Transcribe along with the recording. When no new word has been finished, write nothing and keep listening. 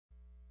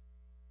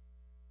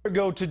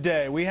Ago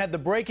today, we had the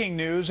breaking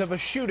news of a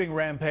shooting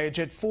rampage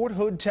at Fort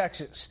Hood,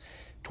 Texas.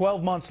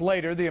 12 months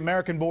later, the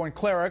American-born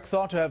cleric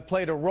thought to have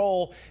played a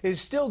role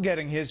is still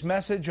getting his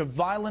message of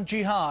violent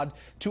jihad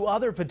to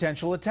other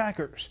potential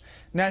attackers.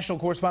 National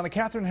correspondent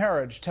Catherine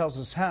Herridge tells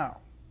us how.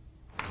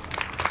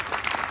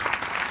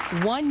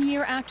 1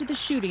 year after the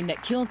shooting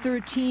that killed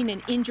 13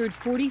 and injured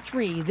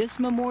 43, this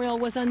memorial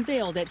was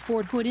unveiled at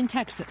Fort Hood in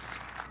Texas.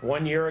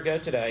 1 year ago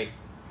today,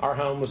 our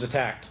home was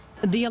attacked.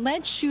 The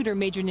alleged shooter,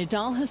 Major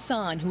Nidal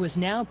Hassan, who is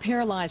now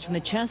paralyzed from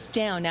the chest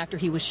down after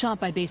he was shot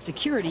by base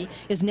security,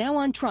 is now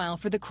on trial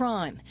for the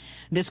crime.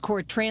 This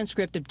court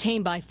transcript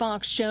obtained by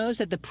Fox shows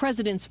that the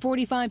president's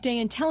 45-day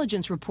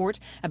intelligence report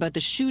about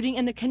the shooting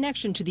and the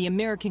connection to the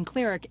American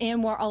cleric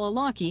Anwar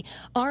al-Awlaki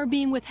are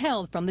being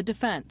withheld from the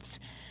defense.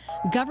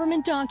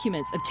 Government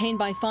documents obtained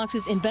by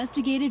Fox's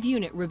investigative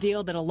unit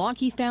revealed that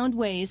Al-Awlaki found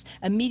ways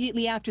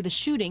immediately after the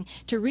shooting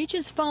to reach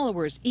his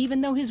followers,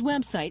 even though his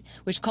website,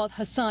 which called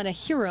Hassan a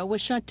hero, was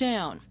shut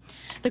down.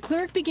 The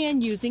cleric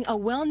began using a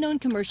well-known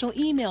commercial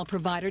email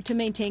provider to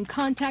maintain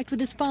contact with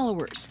his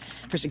followers.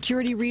 For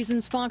security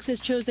reasons, Fox has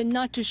chosen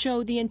not to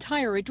show the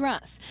entire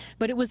address,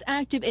 but it was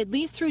active at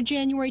least through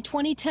January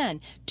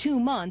 2010, 2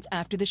 months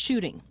after the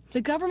shooting. The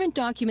government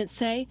documents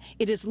say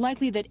it is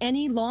likely that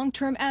any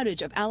long-term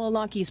outage of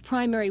al-Awlaki's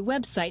primary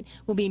website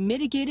will be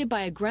mitigated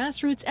by a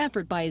grassroots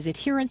effort by his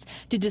adherents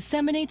to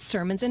disseminate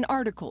sermons and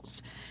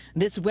articles.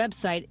 This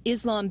website,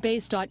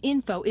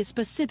 islambase.info, is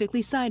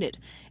specifically cited.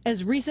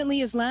 As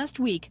recently as last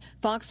week,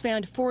 Fox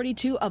found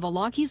 42 of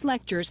Awlaki's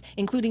lectures,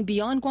 including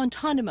Beyond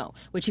Guantanamo,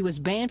 which he was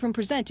banned from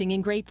presenting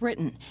in Great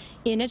Britain.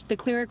 In it, the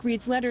cleric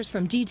reads letters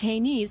from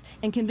detainees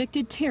and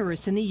convicted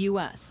terrorists in the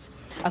U.S.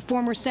 A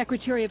former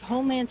Secretary of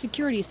Homeland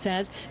Security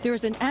says there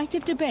is an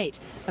active debate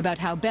about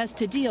how best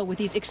to deal with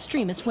these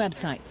extremist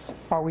websites.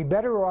 Are we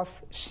better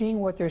off seeing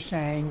what they're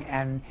saying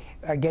and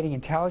getting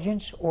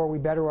intelligence, or are we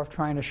better off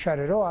trying to shut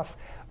it off,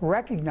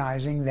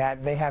 recognizing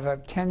that they have a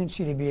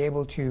tendency to be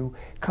able to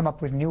come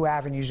up with new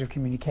avenues of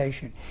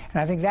communication?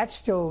 And I think that's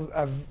still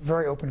a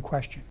very open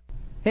question.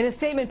 In a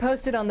statement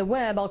posted on the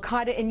web,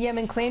 Al-Qaeda in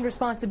Yemen claimed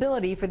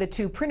responsibility for the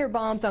 2 printer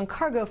bombs on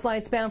cargo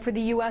flights bound for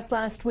the U.S.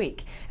 last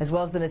week, as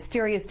well as the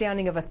mysterious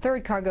downing of a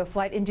 3rd cargo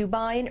flight in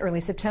Dubai in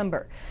early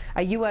September.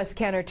 A U.S.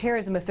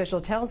 counterterrorism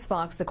official tells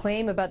Fox the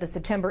claim about the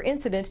September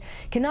incident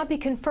cannot be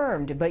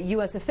confirmed, but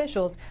U.S.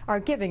 officials are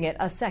giving it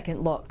a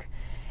second look.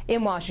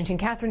 In Washington,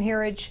 Catherine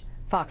Herridge,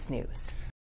 Fox News.